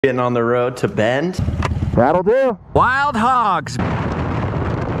Getting on the road to Bend. That'll do. Wild hogs. 90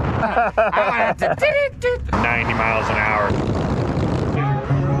 miles an hour.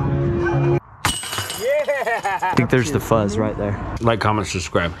 Yeah! I think there's the fuzz right there. Like, comment,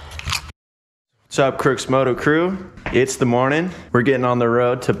 subscribe. What's up, Crooks Moto crew? It's the morning. We're getting on the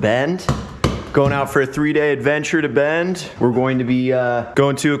road to Bend. Going out for a 3-day adventure to Bend. We're going to be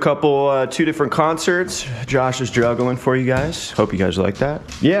going to a couple, 2 different concerts. Josh is juggling for you guys. Hope you guys like that.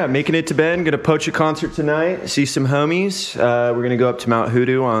 Yeah, making it to Bend. Gonna poach a concert tonight. See some homies. We're gonna go up to Mount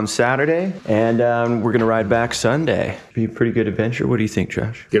Hoodoo on Saturday. And we're gonna ride back Sunday. Be a pretty good adventure. What do you think,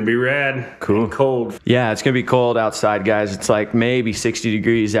 Josh? Gonna be rad. Cool. And cold. Yeah, it's gonna be cold outside, guys. It's like maybe 60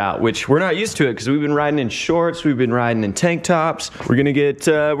 degrees out, which we're not used to it because we've been riding in shorts. We've been riding in tank tops. We're gonna get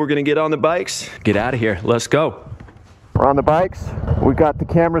on the bikes. Get out of here. Let's go. We're on the bikes. We got the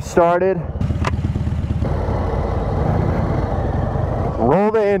camera started.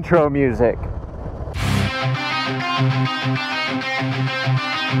 Roll the intro music.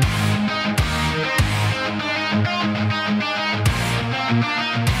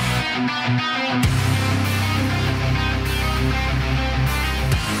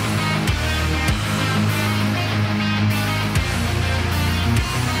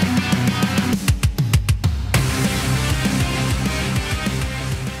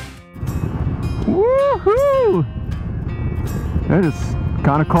 Woohoo! It is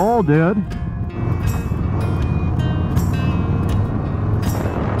kind of cold, dude.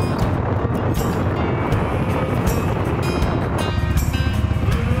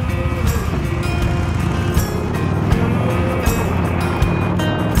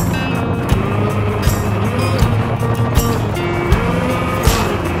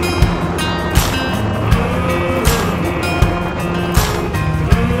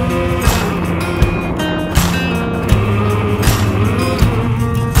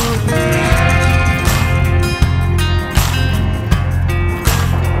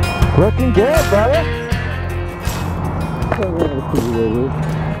 Looking good, brother.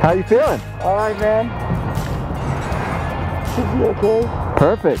 How you feeling? All right, man. Should be okay.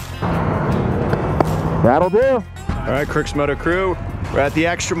 Perfect. That'll do. All right, Crooks Moto crew. We're at the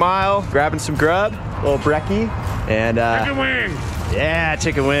extra mile, grabbing some grub, a little brekkie, and Chicken wing. yeah,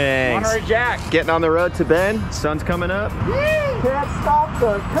 chicken wings. Monterey Jack. Getting on the road to Bend. Sun's coming up. Can't stop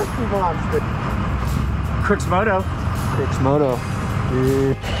the Cookie Monster. Crooks Moto. Crooks Moto.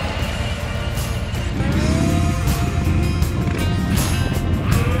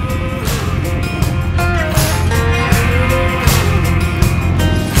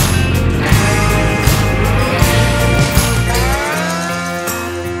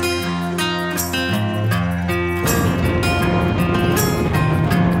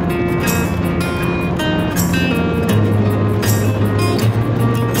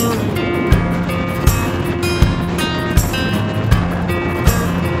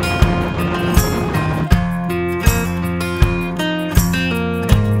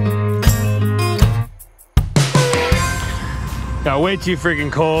 Got way too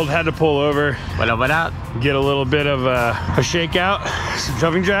freaking cold. Had to pull over. What up? Get a little bit of a shakeout. Some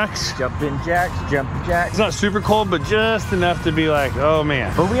jumping jacks. Jumping jacks, jumping jacks. It's not super cold, but just enough to be like, oh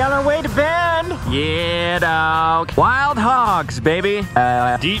man. But we on our way to Bend. Yeah, dog. Wild hogs, baby.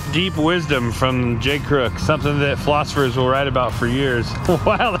 Deep wisdom from Jay Crook. Something that philosophers will write about for years.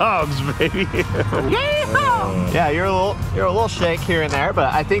 Wild hogs, baby. Yeah, you're a little shake here and there,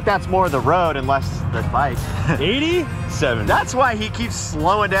 but I think that's more the road and less the bike. 80? 70. That's why he keeps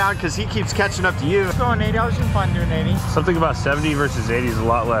slowing down, because he keeps catching up to you. Going 80, I was just fun doing 80. Something about 70 versus 80 is a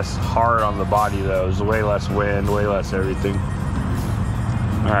lot less hard on the body though. There's way less wind, way less everything.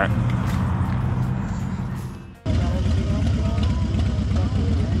 All right.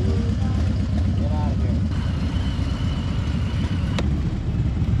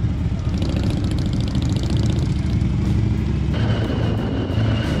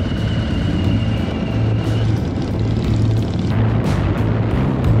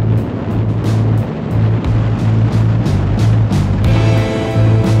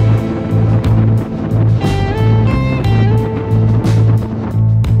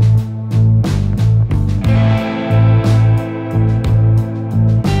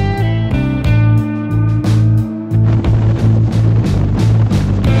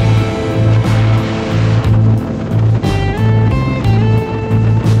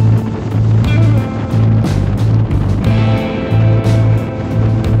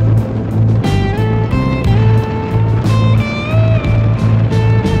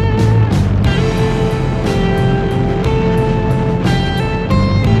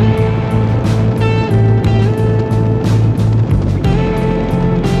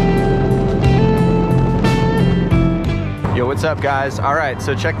 what's up guys? All right,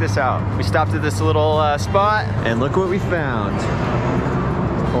 so check this out. We stopped at this little spot and look what we found.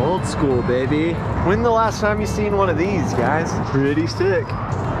 Old school, baby. When the last time you seen one of these, guys? Pretty sick.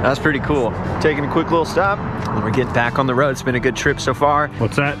 That's pretty cool. Taking a quick little stop and we're getting back on the road. It's been a good trip so far.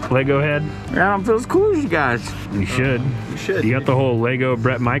 What's that, Lego head? I don't feel as cool as you guys. You should. You should. You got the whole Lego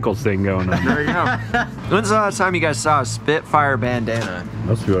Brett Michaels thing going on. There you go. When's the last time you guys saw a Spitfire bandana?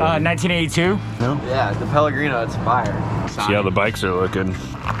 Must be what I mean. 1982. No? Yeah, the Pellegrino, it's fire. See how the bikes are looking.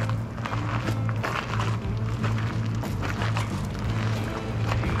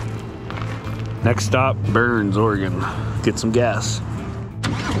 Next stop, Burns, Oregon. Get some gas.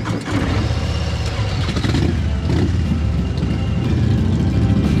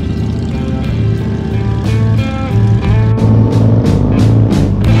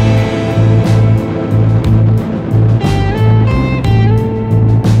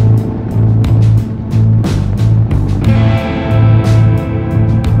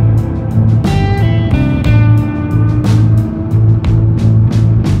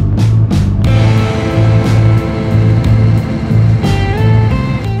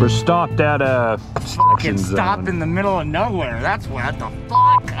 Stopped at a Fucking stop in the middle of nowhere. That's what the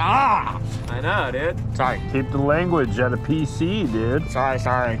fuck. Ah. I know, dude. Sorry. Keep the language at a PC, dude. Sorry.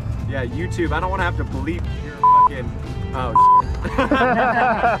 Yeah, YouTube, I don't want to have to bleep your fucking... Oh, shit.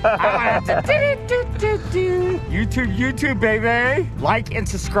 I have to YouTube, baby. Like and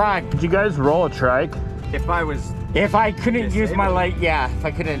subscribe. Did you guys roll a trike? If I couldn't use my light, yeah. If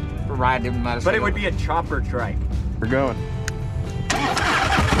I couldn't ride in my. But it would be a chopper trike. We're going.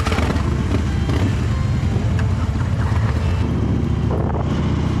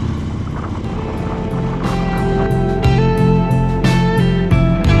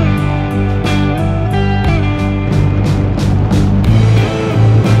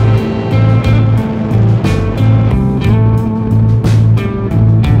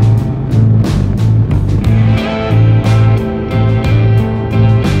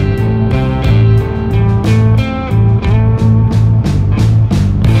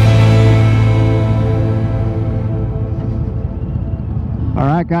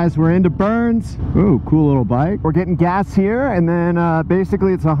 Guys, we're into Burns. Ooh, cool little bike. We're getting gas here, and then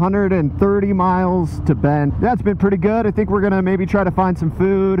basically it's 130 miles to Bend. Yeah, it's been pretty good. I think we're gonna maybe try to find some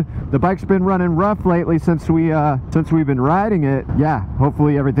food. The bike's been running rough lately since we've been riding it. Yeah,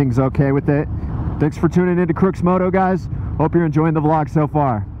 hopefully everything's okay with it. Thanks for tuning into Crooks Moto, guys. Hope you're enjoying the vlog so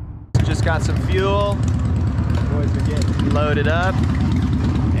far. Just got some fuel. Boys are getting loaded up,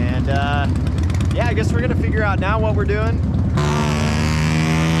 and yeah, I guess we're gonna figure out now what we're doing.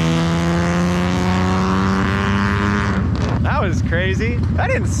 That was crazy. That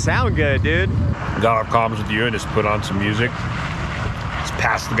didn't sound good, dude. Got off comms with you and just put on some music. Just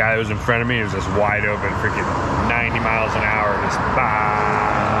passed the guy that was in front of me. It was just wide open, freaking 90 miles an hour.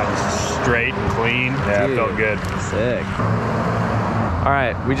 Just straight and clean. Yeah, Dude, it felt good. Sick. All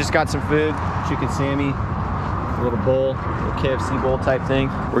right, we just got some food. Chicken Sammy, a little bowl, a little KFC bowl type thing.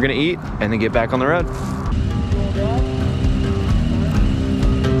 We're gonna eat and then get back on the road.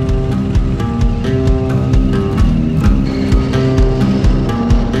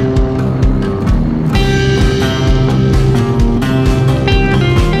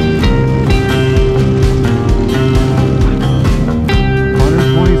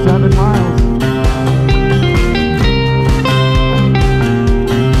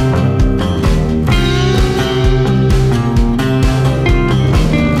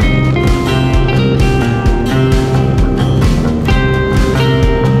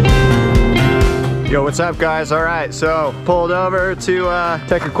 What's up, guys? All right, so pulled over to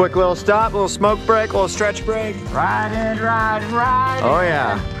take a quick little stop, a little smoke break, a little stretch break. Riding. Oh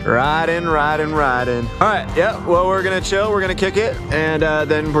yeah, riding. All right, yeah, well, we're gonna chill, we're gonna kick it, and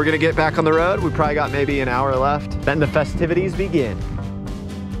then we're gonna get back on the road. We probably got maybe an hour left. Then the festivities begin.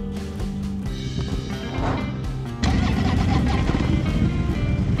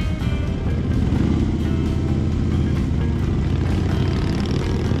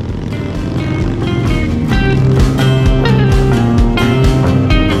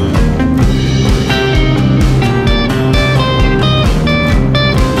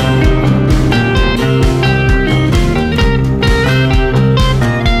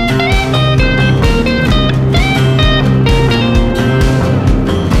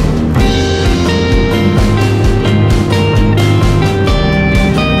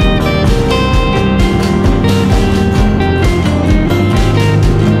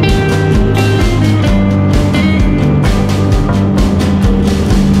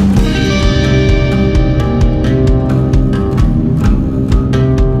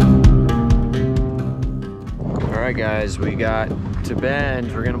 right, guys, we got to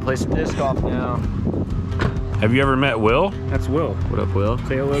Bend. We're gonna play some disc golf now. Have you ever met Will? That's Will. What up, Will?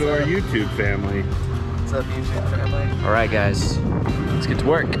 Say hello to our YouTube family. What's up, YouTube family? All right, guys, let's get to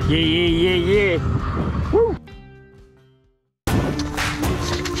work. Yeah. Woo!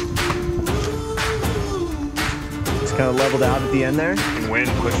 It's kind of leveled out at the end there. And wind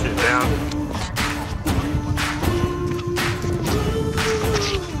pushed it down.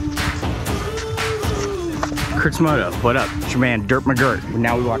 CROOKS Moto, what up? It's your man, Dirt McGirt.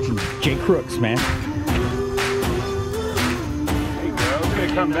 Now we're watching Jay Crooks, man. Hey, girl, it's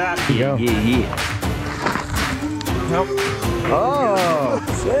gonna come back. Yo. Yeah. Oh,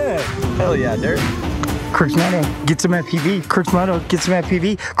 sick. Hell yeah, Dirt. CROOKS Moto, get some FPV. CROOKS Moto, get some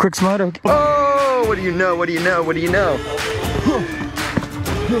FPV. CROOKS Moto. Oh, what do you know? What do you know? What do you know?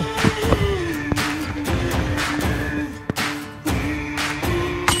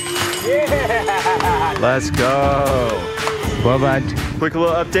 Let's go. Well, bud. Quick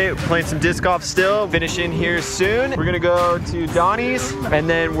little update, playing some disc golf still, finishing here soon. We're gonna go to Donnie's and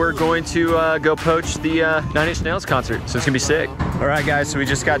then we're going to go poach the 9 Inch Nails concert. So it's gonna be sick. All right guys, so we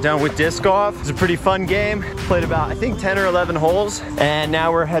just got done with disc golf. It's a pretty fun game. Played about, I think 10 or 11 holes. And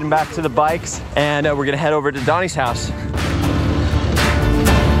now we're heading back to the bikes and we're gonna head over to Donnie's house.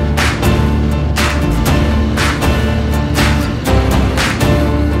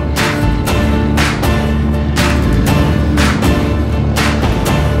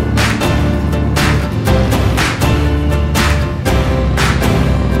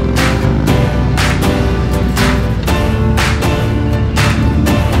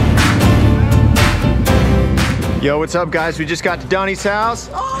 Yo, what's up, guys? We just got to Donnie's house.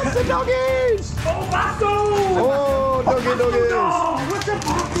 Oh, it's the doggies! Oh,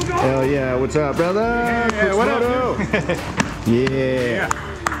 doggies! Hell yeah, what's up, brother? Yeah, what up, Yeah.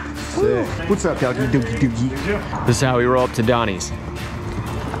 Sick. What's up, doggy doogie? This is how we roll up to Donnie's.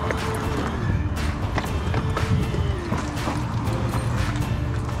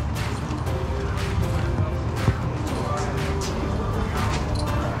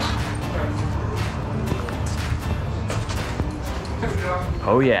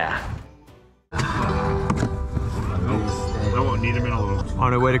 Oh yeah. I won't need them in a little.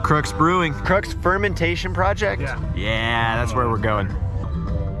 On our way to Crooks Brewing. Crooks Fermentation Project? Yeah, that's where we're going.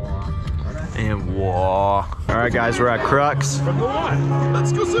 And whoa. All right, guys, we're at Crooks.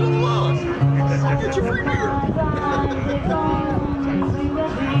 Let's go sit on the lawn. Get your free beer.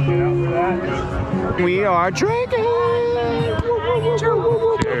 We are drinking.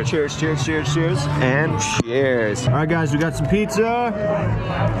 Cheers, cheers, cheers, cheers, and cheers. All right, guys, we got some pizza.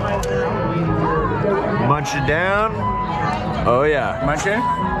 Munch it down. Oh yeah. Munch it?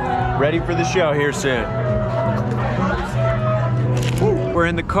 Ready for the show here soon. We're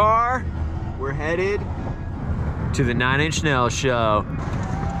in the car. We're headed to the 9 Inch Nails show.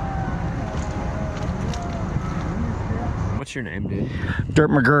 What's your name, dude?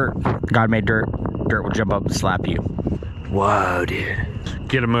 Dirt McGirt. God made dirt. Dirt will jump up and slap you. Whoa, dude.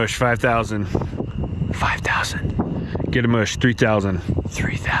 Get a mush, 5,000. 5,000. Get a mush, 3,000.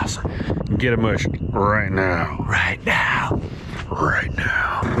 3,000. Get a mush right now. Right now. Right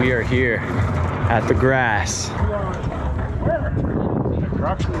now. We are here at the grass.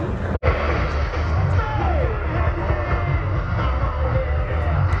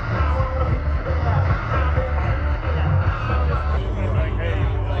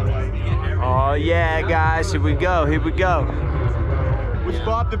 Oh yeah, guys, here we go, here we go. What's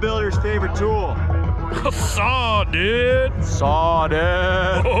Bob the Builder's favorite tool? Saw, dude. Saw, dude.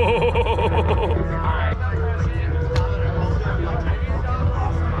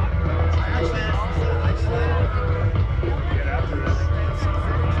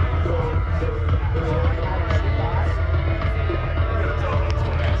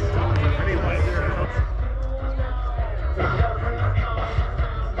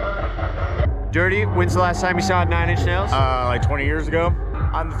 Dirty, when's the last time you saw 9 Inch Nails? Like 20 years ago.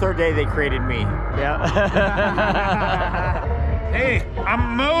 On the third day, they created me. Yeah. Hey,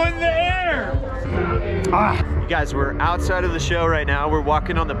 I'm mowing the air. You guys, we're outside of the show right now. We're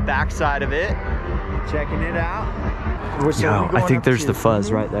walking on the back side of it, checking it out. Yo, I think there's the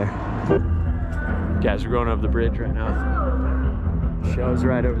fuzz right there. Guys, we're going over the bridge right now. Show's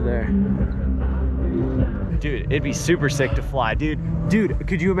right over there. Dude, it'd be super sick to fly, dude. Dude,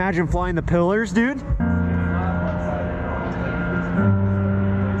 could you imagine flying the pillars, dude?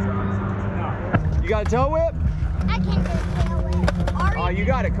 You got a tail whip? I can't do a tail whip. Oh, you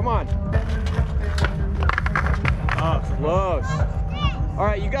got it, come on. Oh, close. All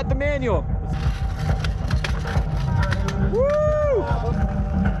right, you got the manual. Woo!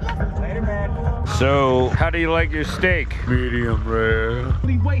 Later, man. So, how do you like your steak? Medium rare.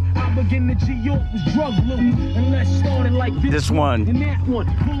 This one.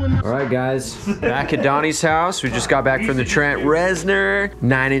 All right, guys, back at Donnie's house. We just got back from the Trent Reznor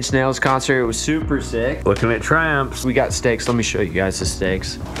 9 Inch Nails concert. It was super sick. Looking at Triumphs. We got steaks. Let me show you guys the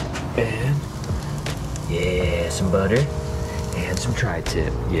steaks. And yeah, some butter and some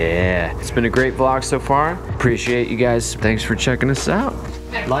tri-tip. Yeah, it's been a great vlog so far. Appreciate you guys. Thanks for checking us out.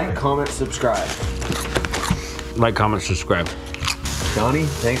 Like, comment, subscribe. Like, comment, subscribe. Donnie,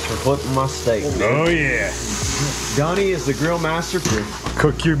 thanks for flipping my steak. Oh yeah. Donnie is the grill master.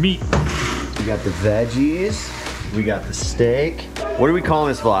 Cook your meat. We got the veggies. We got the steak. What are we calling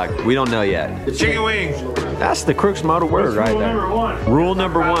this vlog? We don't know yet. Chicken wings. That's the Crooks Moto word right there. Rule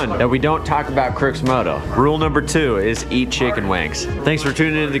number one, that we don't talk about Crooks Moto. Rule number 2 is eat chicken wings. Thanks for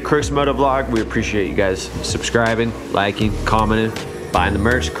tuning into the Crooks Moto vlog. We appreciate you guys subscribing, liking, commenting, buying the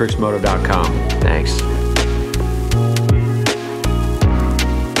merch, crooksmoto.com. Thanks.